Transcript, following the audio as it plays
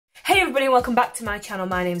Hey everybody, welcome back to my channel.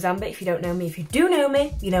 My name's Amber. If you don't know me, if you do know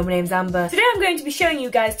me, you know my name's Amber. Today I'm going to be showing you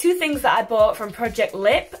guys two things that I bought from Project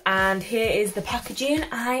Lip, and here is the packaging.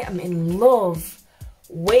 I am in love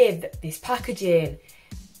with this packaging.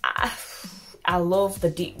 I love the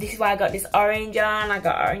deep, this is why I got this orange on. I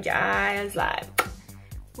got orange eyes, like,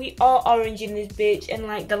 we are orange in this bitch, and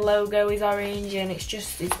like the logo is orange, and it's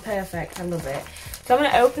perfect. I love it. So I'm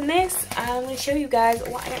going to open this and I'm going to show you guys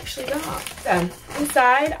what I actually got. So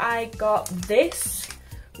inside I got this,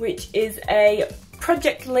 which is a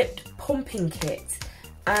Project Lip Plumping Kit.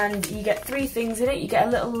 And you get three things in it. You get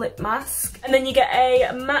a little lip mask, and then you get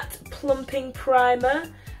a matte plumping primer,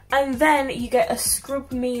 and then you get a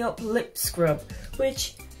Scrub Me Up lip scrub,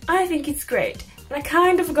 which I think is great. And I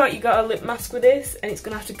kind of forgot you got a lip mask with this, and it's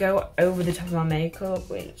going to have to go over the top of my makeup,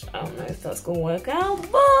 which I don't know if that's going to work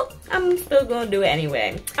out, but I'm still going to do it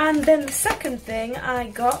anyway. And then the second thing I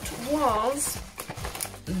got was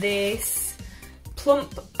this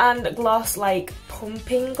Plump and Gloss, like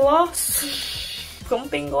pumping gloss.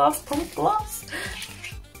 Pump gloss.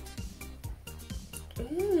 I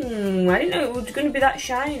didn't know it was going to be that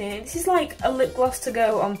shiny. This is like a lip gloss to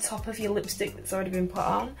go on top of your lipstick that's already been put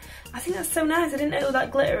on. I think that's so nice. I didn't know it was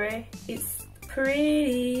that glittery. It's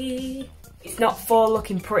pretty. It's not for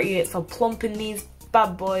looking pretty, it's for plumping these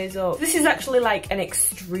bad boys up. This is actually like an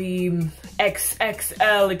extreme,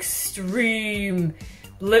 XXL extreme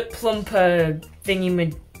lip plumper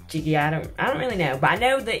thingy-majiggy. I don't really know, but I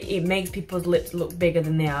know that it makes people's lips look bigger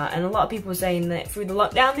than they are, and a lot of people were saying that through the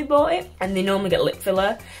lockdown they bought it, and they normally get lip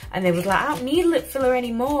filler, and they was like, I don't need lip filler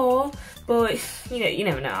anymore, but you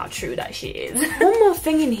never know how true that shit is. One more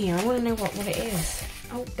thing in here, I want to know what it is.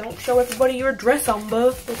 Oh, don't show everybody your address,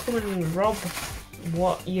 Amber. They'll come and rob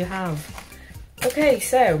what you have. Okay,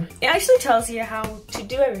 so it actually tells you how to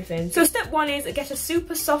do everything. So step one is get a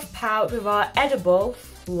super soft pouch with our edible,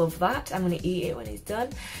 love that, I'm going to eat it when it's done,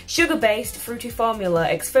 sugar-based fruity formula.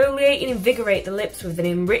 Exfoliate and invigorate the lips with an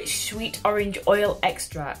enriched sweet orange oil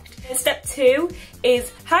extract. And step two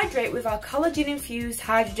is hydrate with our collagen-infused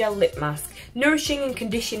hydrogel lip mask, nourishing and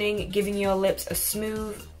conditioning, giving your lips a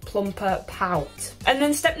smooth, plumper pout. And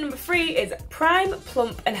then step number three is prime,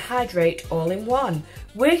 plump and hydrate all in one,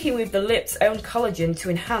 working with the lip's own collagen to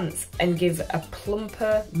enhance and give a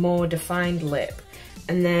plumper, more defined lip.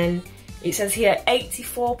 And then it says here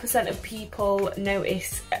 84% of people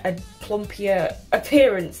notice a plumpier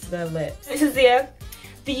appearance to their lips. It says here,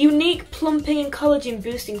 the unique plumping and collagen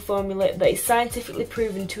boosting formula that is scientifically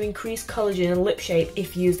proven to increase collagen and lip shape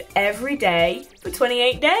if used every day for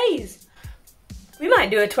 28 days. We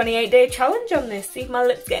might do a 28-day challenge on this, see if my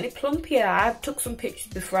lips get any plumpier. I took some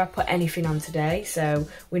pictures before I put anything on today, so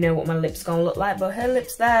we know what my lips gonna look like, but her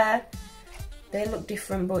lips there, they look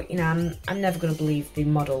different, but you know, I'm never gonna believe the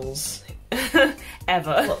models,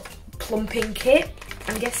 ever. Look, plumping kit,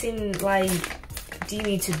 I'm guessing, like, do you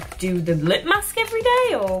need to do the lip mask every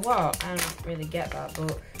day, or what? I don't really get that,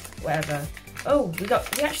 but whatever. Oh, we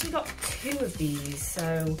actually got two of these,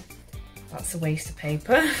 so that's a waste of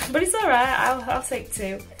paper, but it's alright, I'll take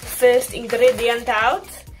two. First ingredient out,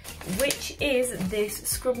 which is this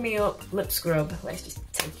Scrub Me Up lip scrub. Let's just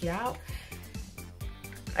take it out.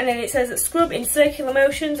 And then it says, scrub in circular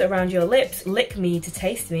motions around your lips, lick me to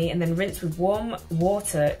taste me, and then rinse with warm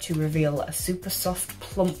water to reveal a super soft,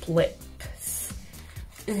 plump lips.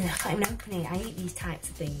 Ugh, I can't even open it. I hate these types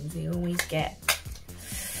of things. You always get.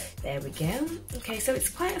 There we go. Okay, so it's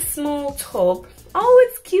quite a small tub. Oh,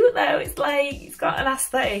 it's cute though. It's like, it's got an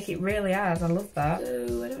aesthetic. It really has. I love that.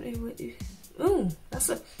 So, I don't know what you... Ooh, that's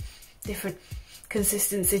a different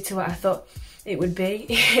consistency to what I thought it would be.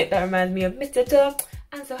 That reminds me of Mr. Dog.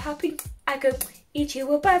 I'm so happy I could eat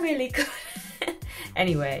you up. I really could.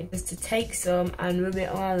 Anyway, just to take some and rub it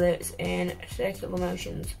on my lips in circular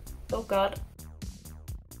motions. Oh God.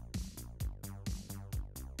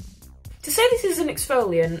 To say this is an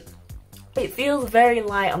exfoliant, it feels very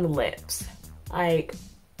light on the lips. Like,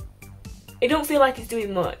 it don't feel like it's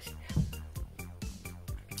doing much.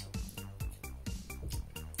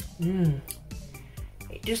 It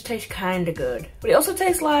just tastes kind of good. But it also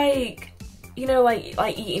tastes like, you know, like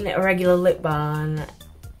eating a regular lip balm.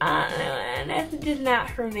 I don't know, and that's just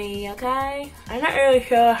not for me, okay? I'm not really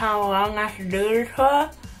sure how long I should do this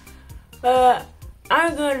for, but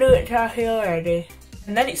I'm gonna do it till I feel ready.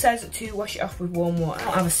 And then it says to wash it off with warm water. I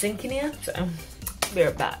don't have a sink in here, so I'll be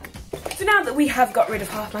right back. So now that we have got rid of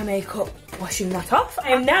half my makeup, washing that off, I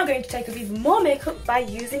am now going to take off even more makeup by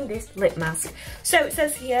using this lip mask. So it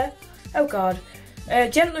says here, oh God,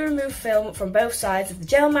 gently remove film from both sides of the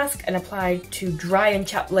gel mask and apply to dry and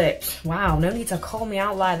chapped lips. Wow, no need to call me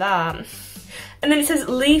out like that. And then it says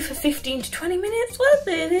leave for 15 to 20 minutes. What,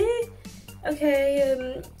 baby?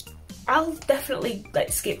 Okay, I'll definitely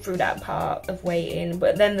like skip through that part of waiting.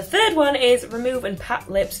 But then the third one is remove and pat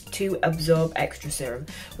lips to absorb extra serum,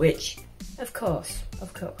 which, of course.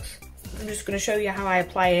 I'm just going to show you how I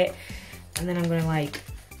apply it, and then I'm going to like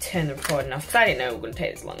turn the recording off because I didn't know it was going to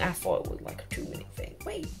take this long. I thought it was like a 2-minute thing.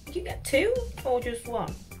 Wait, you get 2 or just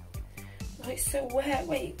 1? Like, so where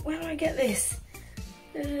do I get this?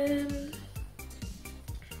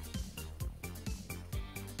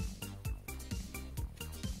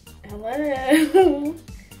 Hello.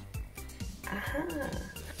 Aha.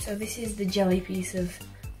 So this is the jelly piece of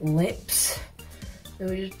lips. So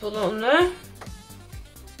we just put it on there.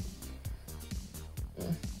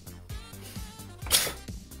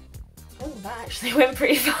 Oh, that actually went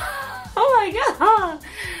pretty far. Oh my god.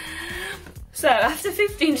 So after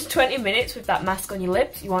 15 to 20 minutes with that mask on your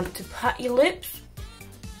lips, you want to pat your lips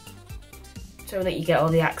so that you get all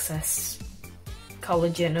the excess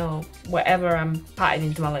collagen or whatever I'm patting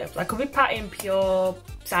into my lips. I could be patting pure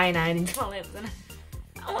cyanide into my lips and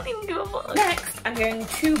I won't even give a fuck. Next, I'm going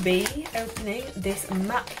to be opening this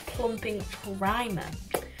matte plumping primer.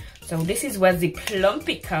 So this is where the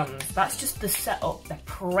plumpy comes. That's just the setup, the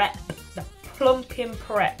prep, the plumping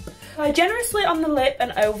prep. Apply generously on the lip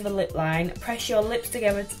and over the lip line. Press your lips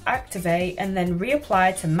together to activate and then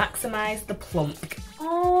reapply to maximize the plump.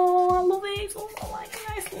 Oh, I love it. It's also like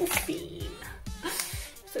a nice little theme.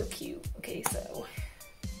 So cute. Okay, so.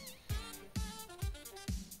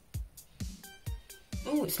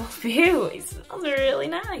 Oh, it smells beautiful. It smells really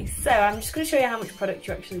nice. So I'm just going to show you how much product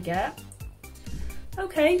you actually get.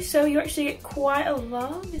 Okay, so you actually get quite a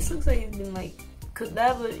lot. This looks like it's been like cut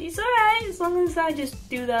there, but it's alright as long as I just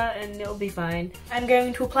do that and it'll be fine. I'm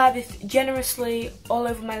going to apply this generously all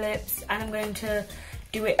over my lips and I'm going to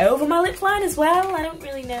do it over my lip line as well. I don't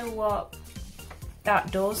really know what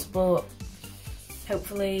that does, but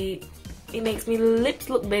hopefully it makes my lips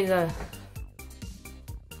look bigger.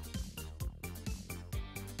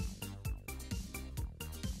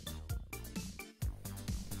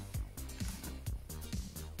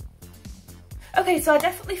 Okay, so I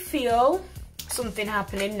definitely feel something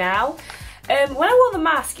happening now. When I wore the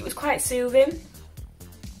mask, it was quite soothing.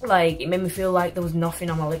 Like, it made me feel like there was nothing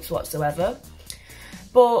on my lips whatsoever.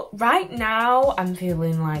 But right now, I'm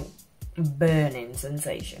feeling like burning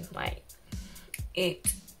sensation. Like,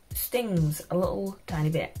 it stings a little tiny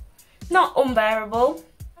bit. Not unbearable.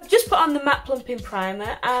 I've just put on the matte plumping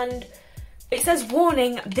primer and it says,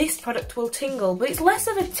 warning, this product will tingle, but it's less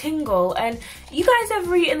of a tingle. And you guys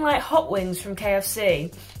ever eaten like hot wings from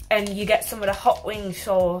KFC and you get some of the hot wing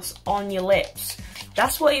sauce on your lips?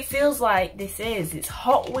 That's what it feels like this is. It's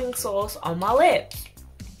hot wing sauce on my lips.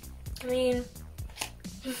 I mean,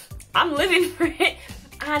 I'm living for it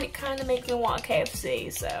and it kind of makes me want a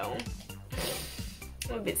KFC, so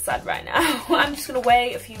I'm a bit sad right now. I'm just going to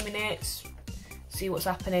wait a few minutes, see what's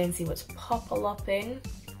happening, see what's pop-a-lopping.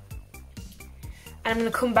 And I'm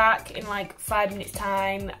going to come back in like 5 minutes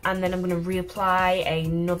time and then I'm going to reapply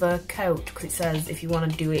another coat because it says if you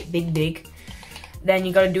want to do it big, then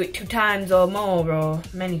you got to do it 2 times or more or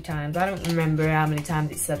many times. I don't remember how many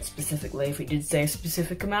times it said specifically, if it did say a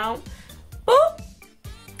specific amount. But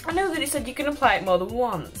I know that it said you can apply it more than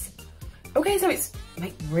once. Okay, so it's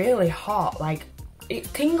like really hot, like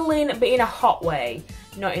it's tingling but in a hot way,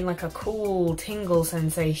 not in like a cool tingle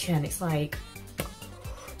sensation. It's like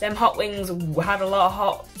them hot wings had a lot of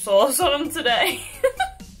hot sauce on them today.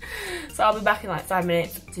 So I'll be back in like 5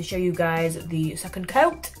 minutes to show you guys the second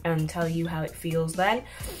coat and tell you how it feels then.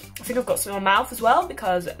 I think I've got some on my mouth as well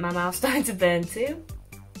because my mouth's starting to burn too.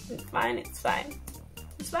 It's fine, it's fine.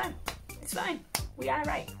 It's fine, it's fine. We are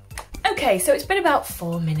right. Okay, so it's been about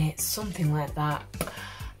 4 minutes, something like that.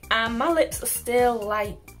 And my lips are still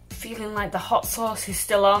like feeling like the hot sauce is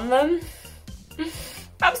still on them.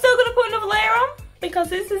 I'm still gonna put another layer on, because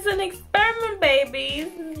this is an experiment,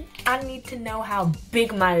 baby. I need to know how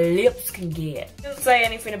big my lips can get. It doesn't say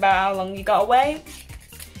anything about how long you gotta wait.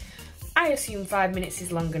 I assume 5 minutes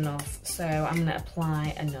is long enough, so I'm gonna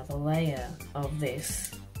apply another layer of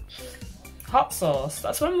this hot sauce.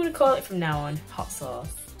 That's what I'm gonna call it from now on, hot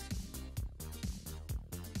sauce.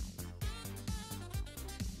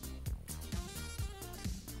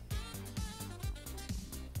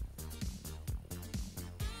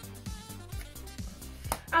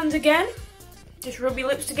 And again, just rub your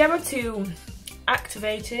lips together to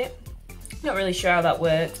activate it. Not really sure how that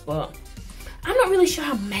works, but I'm not really sure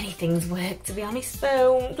how many things work, to be honest,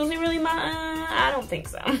 so does it really matter? I don't think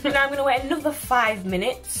so. Now I'm going to wait another 5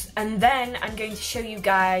 minutes, and then I'm going to show you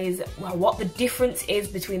guys what the difference is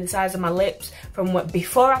between the size of my lips from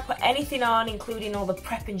before I put anything on, including all the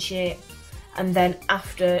prep and shit, and then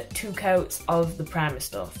after 2 coats of the primer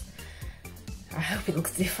stuff. I hope it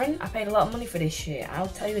looks different. I paid a lot of money for this shit. I'll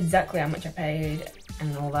tell you exactly how much I paid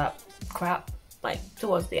and all that crap, like,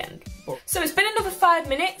 towards the end. So it's been another 5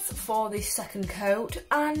 minutes for this second coat,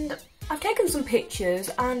 and I've taken some pictures,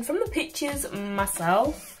 and from the pictures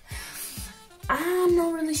myself, I'm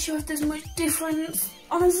not really sure if there's much difference.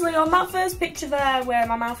 Honestly, on that first picture there where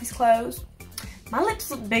my mouth is closed, my lips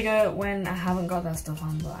look bigger when I haven't got that stuff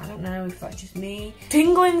on, but I don't know if that's just me.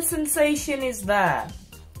 Tingling sensation is there,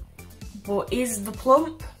 but is the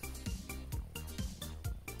plump?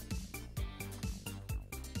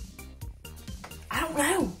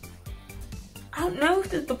 I don't know if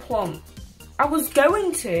there's the plump. I was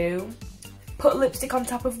going to put lipstick on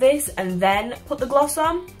top of this and then put the gloss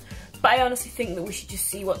on, but I honestly think that we should just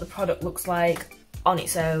see what the product looks like on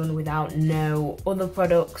its own without no other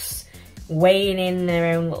products weighing in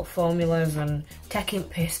their own little formulas and taking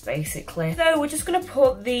piss, basically. So we're just gonna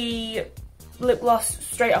put the lip gloss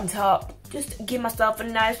straight on top. Just give myself a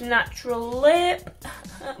nice natural lip,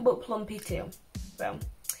 but plumpy too. So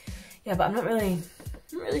yeah, but I'm not really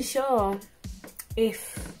sure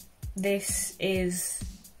if this is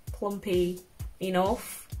plumpy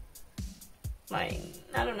enough. Like,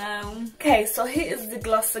 I don't know. Okay, so here's the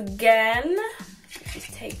gloss again. Let's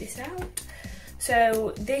just take this out.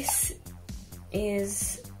 So this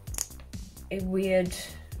is a weird,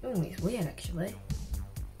 oh, it's weird actually.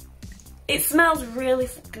 It smells really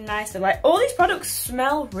fucking nice. Like, all these products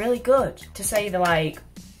smell really good. To say they're like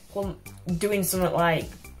doing something like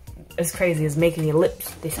as crazy as making your lips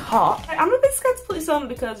this hot. I'm a bit scared to put this on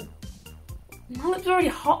because my lips are already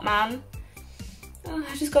hot, man. Oh,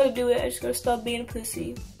 I just gotta do it. I just gotta stop being a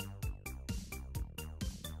pussy.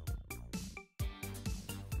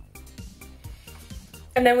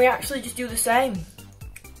 And then we actually just do the same.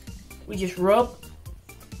 We just rub.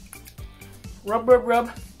 Rub, rub,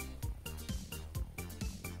 rub.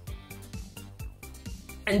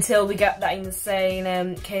 Until we get that insane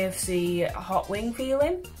KFC hot wing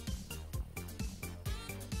feeling.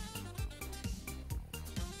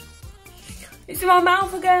 It's in my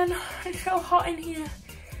mouth again. It's so hot in here.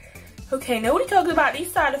 Okay, nobody talks about these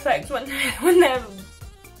side effects when they're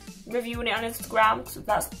reviewing it on Instagram, because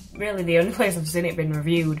that's really the only place I've seen it been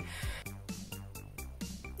reviewed.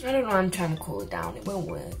 I don't know, I'm trying to cool it down. It won't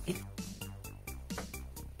work.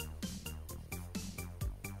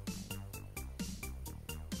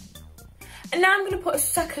 And now I'm going to put a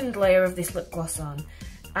second layer of this lip gloss on.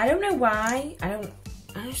 I don't know why. I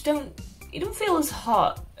just don't, it don't feel as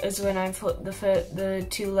hot as when I put the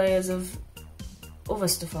 2 layers of other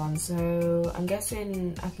stuff on. So I'm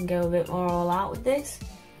guessing I can go a bit more all out with this.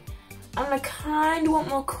 And I kind of want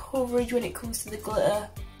more coverage when it comes to the glitter.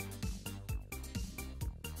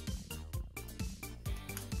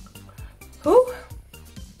 Ooh.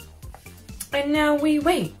 And now we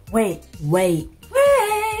wait.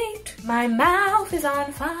 My mouth is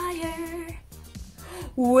on fire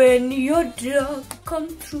when your dog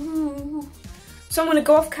comes through. So I'm going to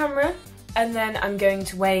go off camera and then I'm going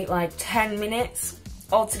to wait like 10 minutes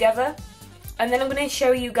altogether. And then I'm going to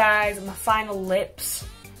show you guys my final lips.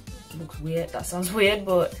 It looks weird, that sounds weird,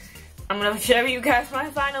 but I'm going to show you guys my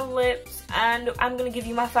final lips and I'm going to give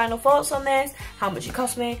you my final thoughts on this, how much it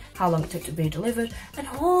cost me, how long it took to be delivered, and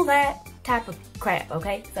all that type of crap,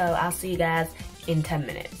 okay? So I'll see you guys in 10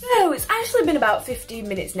 minutes. So it's actually been about 15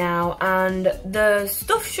 minutes now and the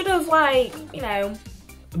stuff should have, like, you know,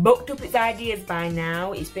 booked up its ideas by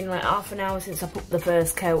now. It's been like half an hour since I put the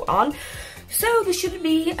first coat on, so there should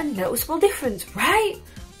be a noticeable difference, right?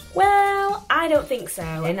 Well, I don't think so,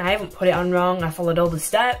 and I haven't put it on wrong. I followed all the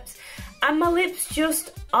steps and my lips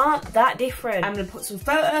just aren't that different. I'm going to put some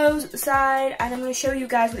photos at the side and I'm going to show you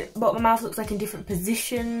guys what my mouth looks like in different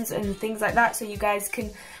positions and things like that, so you guys can,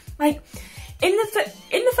 like, in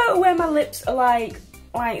the photo where my lips are like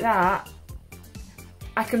that,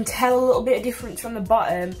 I can tell a little bit of difference from the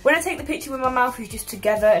bottom. When I take the picture when my mouth is just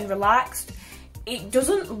together and relaxed, it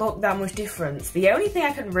doesn't look that much difference. The only thing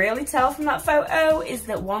I can really tell from that photo is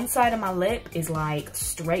that one side of my lip is like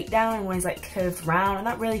straight down and one is like curved round, and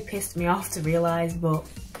that really pissed me off to realise, but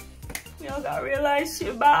we all gotta realise shit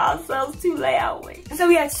about ourselves too late, aren't we? So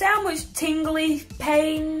we had so much tingly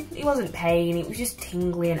pain. It wasn't pain, it was just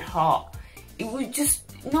tingly and hot. It was just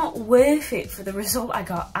not worth it for the result I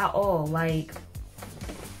got at all. Like,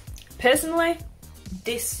 personally,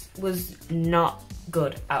 this was not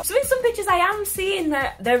good out. So in some pictures I am seeing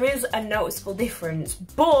that there is a noticeable difference,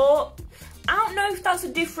 but I don't know if that's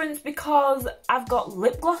a difference because I've got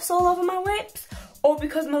lip gloss all over my lips or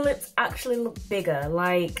because my lips actually look bigger.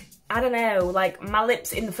 Like, I don't know, like my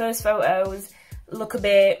lips in the first photos look a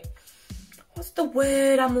bit, what's the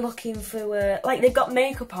word I'm looking for? Like they've got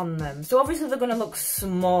makeup on them. So obviously they're gonna look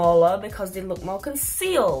smaller because they look more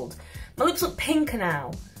concealed. My lips look pinker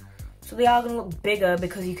now. So they are gonna look bigger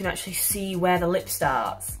because you can actually see where the lip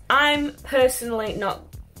starts. I'm personally not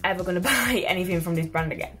ever gonna buy anything from this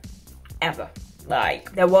brand again. Ever.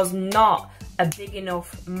 Like, there was not a big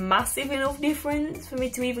enough, massive enough difference for me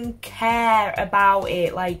to even care about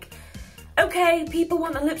it. Like, okay, people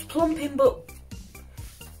want their lips plumping, but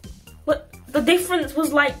the difference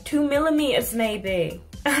was like 2 millimeters maybe.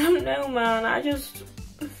 I don't know, man. It's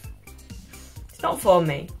not for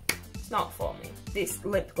me. It's not for me. This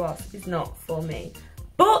lip gloss is not for me.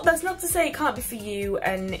 But that's not to say it can't be for you,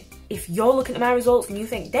 and if you're looking at my results and you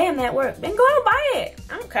think, damn, that worked, then go out and buy it.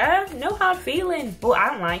 I don't care, no hard feelings, but I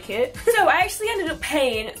don't like it. So I actually ended up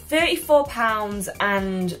paying £34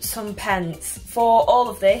 and some pence for all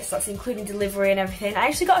of this. That's including delivery and everything. I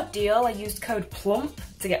actually got a deal. I used code Plump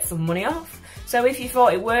to get some money off. So if you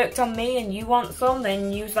thought it worked on me and you want some,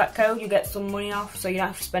 then use that code, you get some money off, so you don't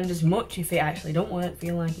have to spend as much if it actually don't work for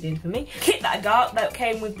you like it did for me. Kit that I got, that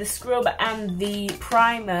came with the scrub and the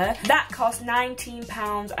primer, that cost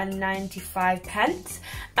 £19.95.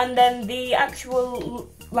 And then the actual,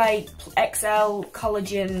 like, XL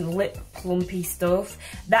collagen lip plumpy stuff,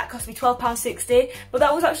 that cost me £12.60, but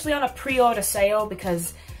that was actually on a pre-order sale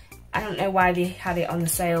because I don't know why they had it on the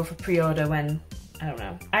sale for pre-order when, I don't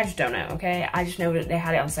know. I just don't know, okay? I just know that they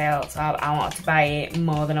had it on sale, so I wanted to buy it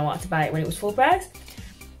more than I wanted to buy it when it was full price.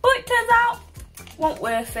 But it turns out, wasn't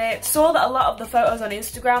worth it. Saw that a lot of the photos on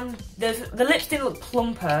Instagram, the lips didn't look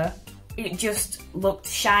plumper, it just looked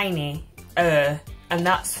shiny. And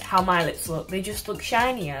that's how my lips look. They just look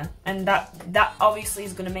shinier. And that obviously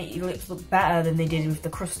is gonna make your lips look better than they did with the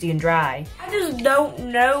crusty and dry. I just don't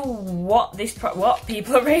know what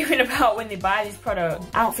people are raving about when they buy this product.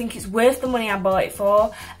 I don't think it's worth the money I bought it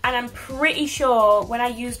for. And I'm pretty sure when I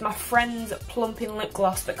used my friend's plumping lip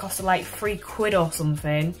gloss that costed like £3 or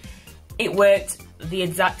something, it worked the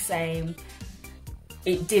exact same.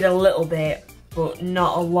 It did a little bit, but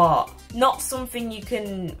not a lot. Not something you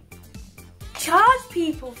can charge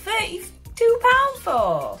people £32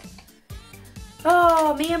 for.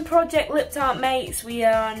 Oh, me and Project Lips aren't mates. We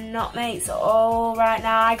are not mates at all right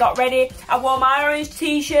now. I got ready. I wore my orange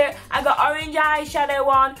t-shirt. I got orange eyeshadow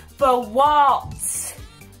on. For what?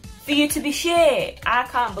 For you to be shit? I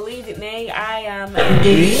can't believe it, me. I am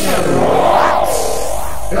indeed.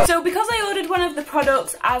 So because I ordered one of the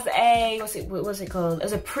products as a, what was it called?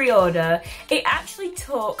 As a pre-order, it actually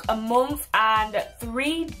took a month and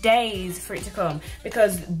 3 days for it to come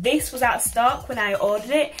because this was out of stock when I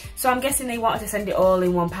ordered it. So I'm guessing they wanted to send it all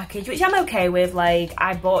in one package, which I'm okay with. Like,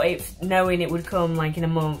 I bought it knowing it would come like in a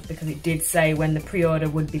month because it did say when the pre-order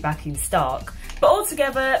would be back in stock. But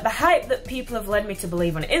altogether, the hype that people have led me to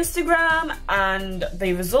believe on Instagram and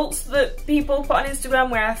the results that people put on Instagram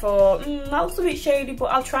where I thought, that looks a bit shady, but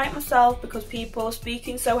I'll try it myself because people are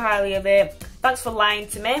speaking so highly of it. Thanks for lying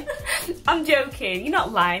to me. I'm joking, you're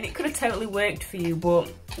not lying, it could have totally worked for you,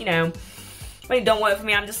 but, you know, when it don't work for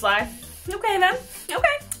me, I'm just like, okay then,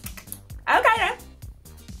 okay then.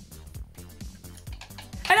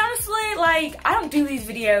 And honestly, like, I don't do these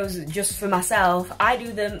videos just for myself. I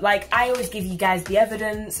do them, like, I always give you guys the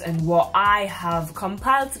evidence and what I have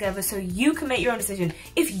compiled together so you can make your own decision.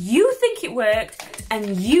 If you think it worked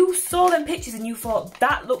and you saw them pictures and you thought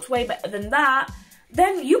that looks way better than that,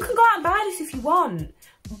 then you can go out and buy this if you want.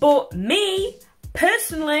 But me,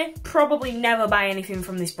 personally, probably never buy anything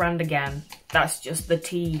from this brand again. That's just the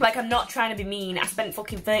tea. Like, I'm not trying to be mean. I spent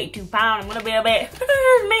fucking £32. I'm gonna be a bit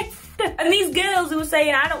miffed. And these girls who were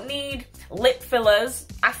saying I don't need lip fillers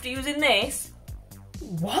after using this,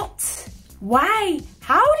 what? Why?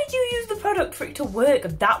 How did you use the product for it to work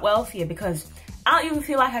that well for you? Because I don't even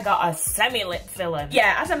feel like I got a semi-lip filler.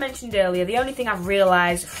 Yeah, as I mentioned earlier, the only thing I've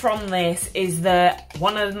realised from this is that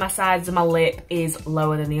one of my sides of my lip is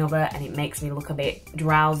lower than the other and it makes me look a bit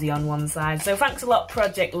drowsy on one side. So thanks a lot,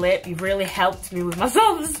 Project Lip. You've really helped me with my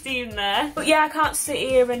self-esteem there. But yeah, I can't sit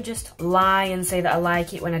here and just lie and say that I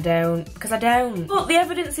like it when I don't, because I don't. But the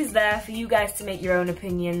evidence is there for you guys to make your own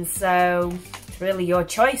opinions, so it's really your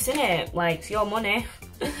choice, innit? Like, it's your money.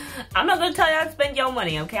 I'm not going to tell you how to spend your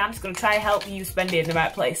money, okay? I'm just going to try to help you spend it in the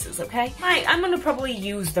right places, okay? Like, I'm going to probably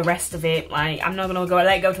use the rest of it. Like, I'm not going to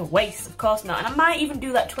let it go to waste, of course not. And I might even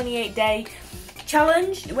do that 28-day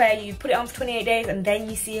challenge where you put it on for 28 days and then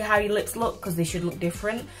you see how your lips look, because they should look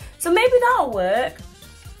different. So maybe that'll work.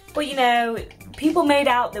 But you know, people made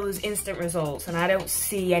out there was instant results, and I don't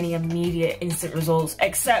see any immediate instant results,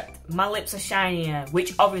 except my lips are shinier,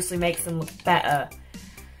 which obviously makes them look better.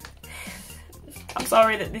 I'm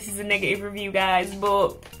sorry that this is a negative review, guys,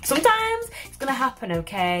 but sometimes it's gonna happen,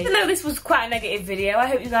 okay? I know this was quite a negative video. I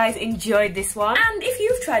hope you guys enjoyed this one. And if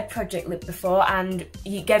you've tried Project Lip before and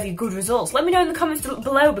it gave you good results, let me know in the comments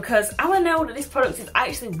below, because I wanna know that this product is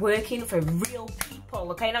actually working for real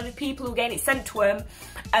people, okay? Not just people who get it sent to them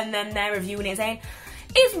and then they're reviewing it saying,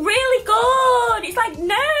 it's really good. It's like,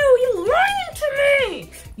 no, you're lying to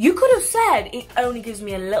me. You could have said, it only gives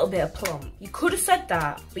me a little bit of plump. You could have said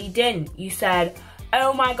that, but you didn't. You said,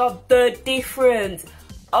 oh my God, the difference.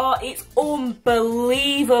 Oh, it's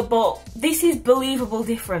unbelievable. This is believable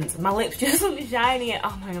difference. My lips just look shiny.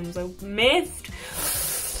 Oh my God, I'm so miffed.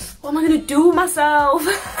 What am I gonna do with myself?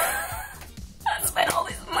 I spent all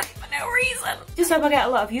this money for no reason. Just hope I get a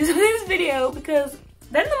lot of views on this video, because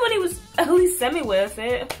then the money was at least semi worth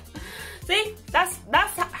it. See, that's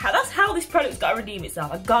how this product's got to redeem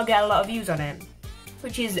itself. I've got to get a lot of views on it,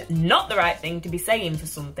 which is not the right thing to be saying for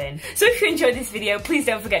something. So if you enjoyed this video, please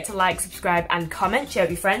don't forget to like, subscribe and comment. Share it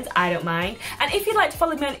with your friends, I don't mind. And if you'd like to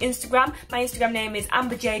follow me on Instagram, my Instagram name is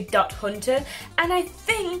amberj.hunter. And I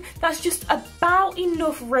think that's just about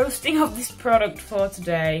enough roasting of this product for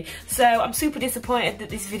today. So I'm super disappointed that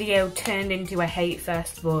this video turned into a hate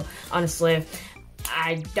fest, but honestly,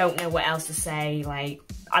 I don't know what else to say. Like,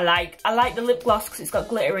 I like the lip gloss because it's got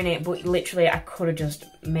glitter in it, but literally I could have just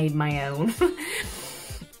made my own.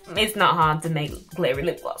 It's not hard to make glittery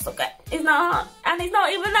lip gloss, okay? It's not hard, and it's not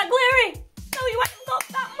even that glittery. No, you haven't got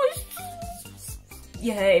that much.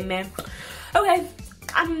 You're hurting me. Okay,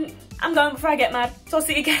 I'm going before I get mad. So I'll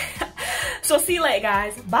see you again. So I'll see you later,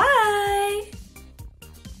 guys. Bye.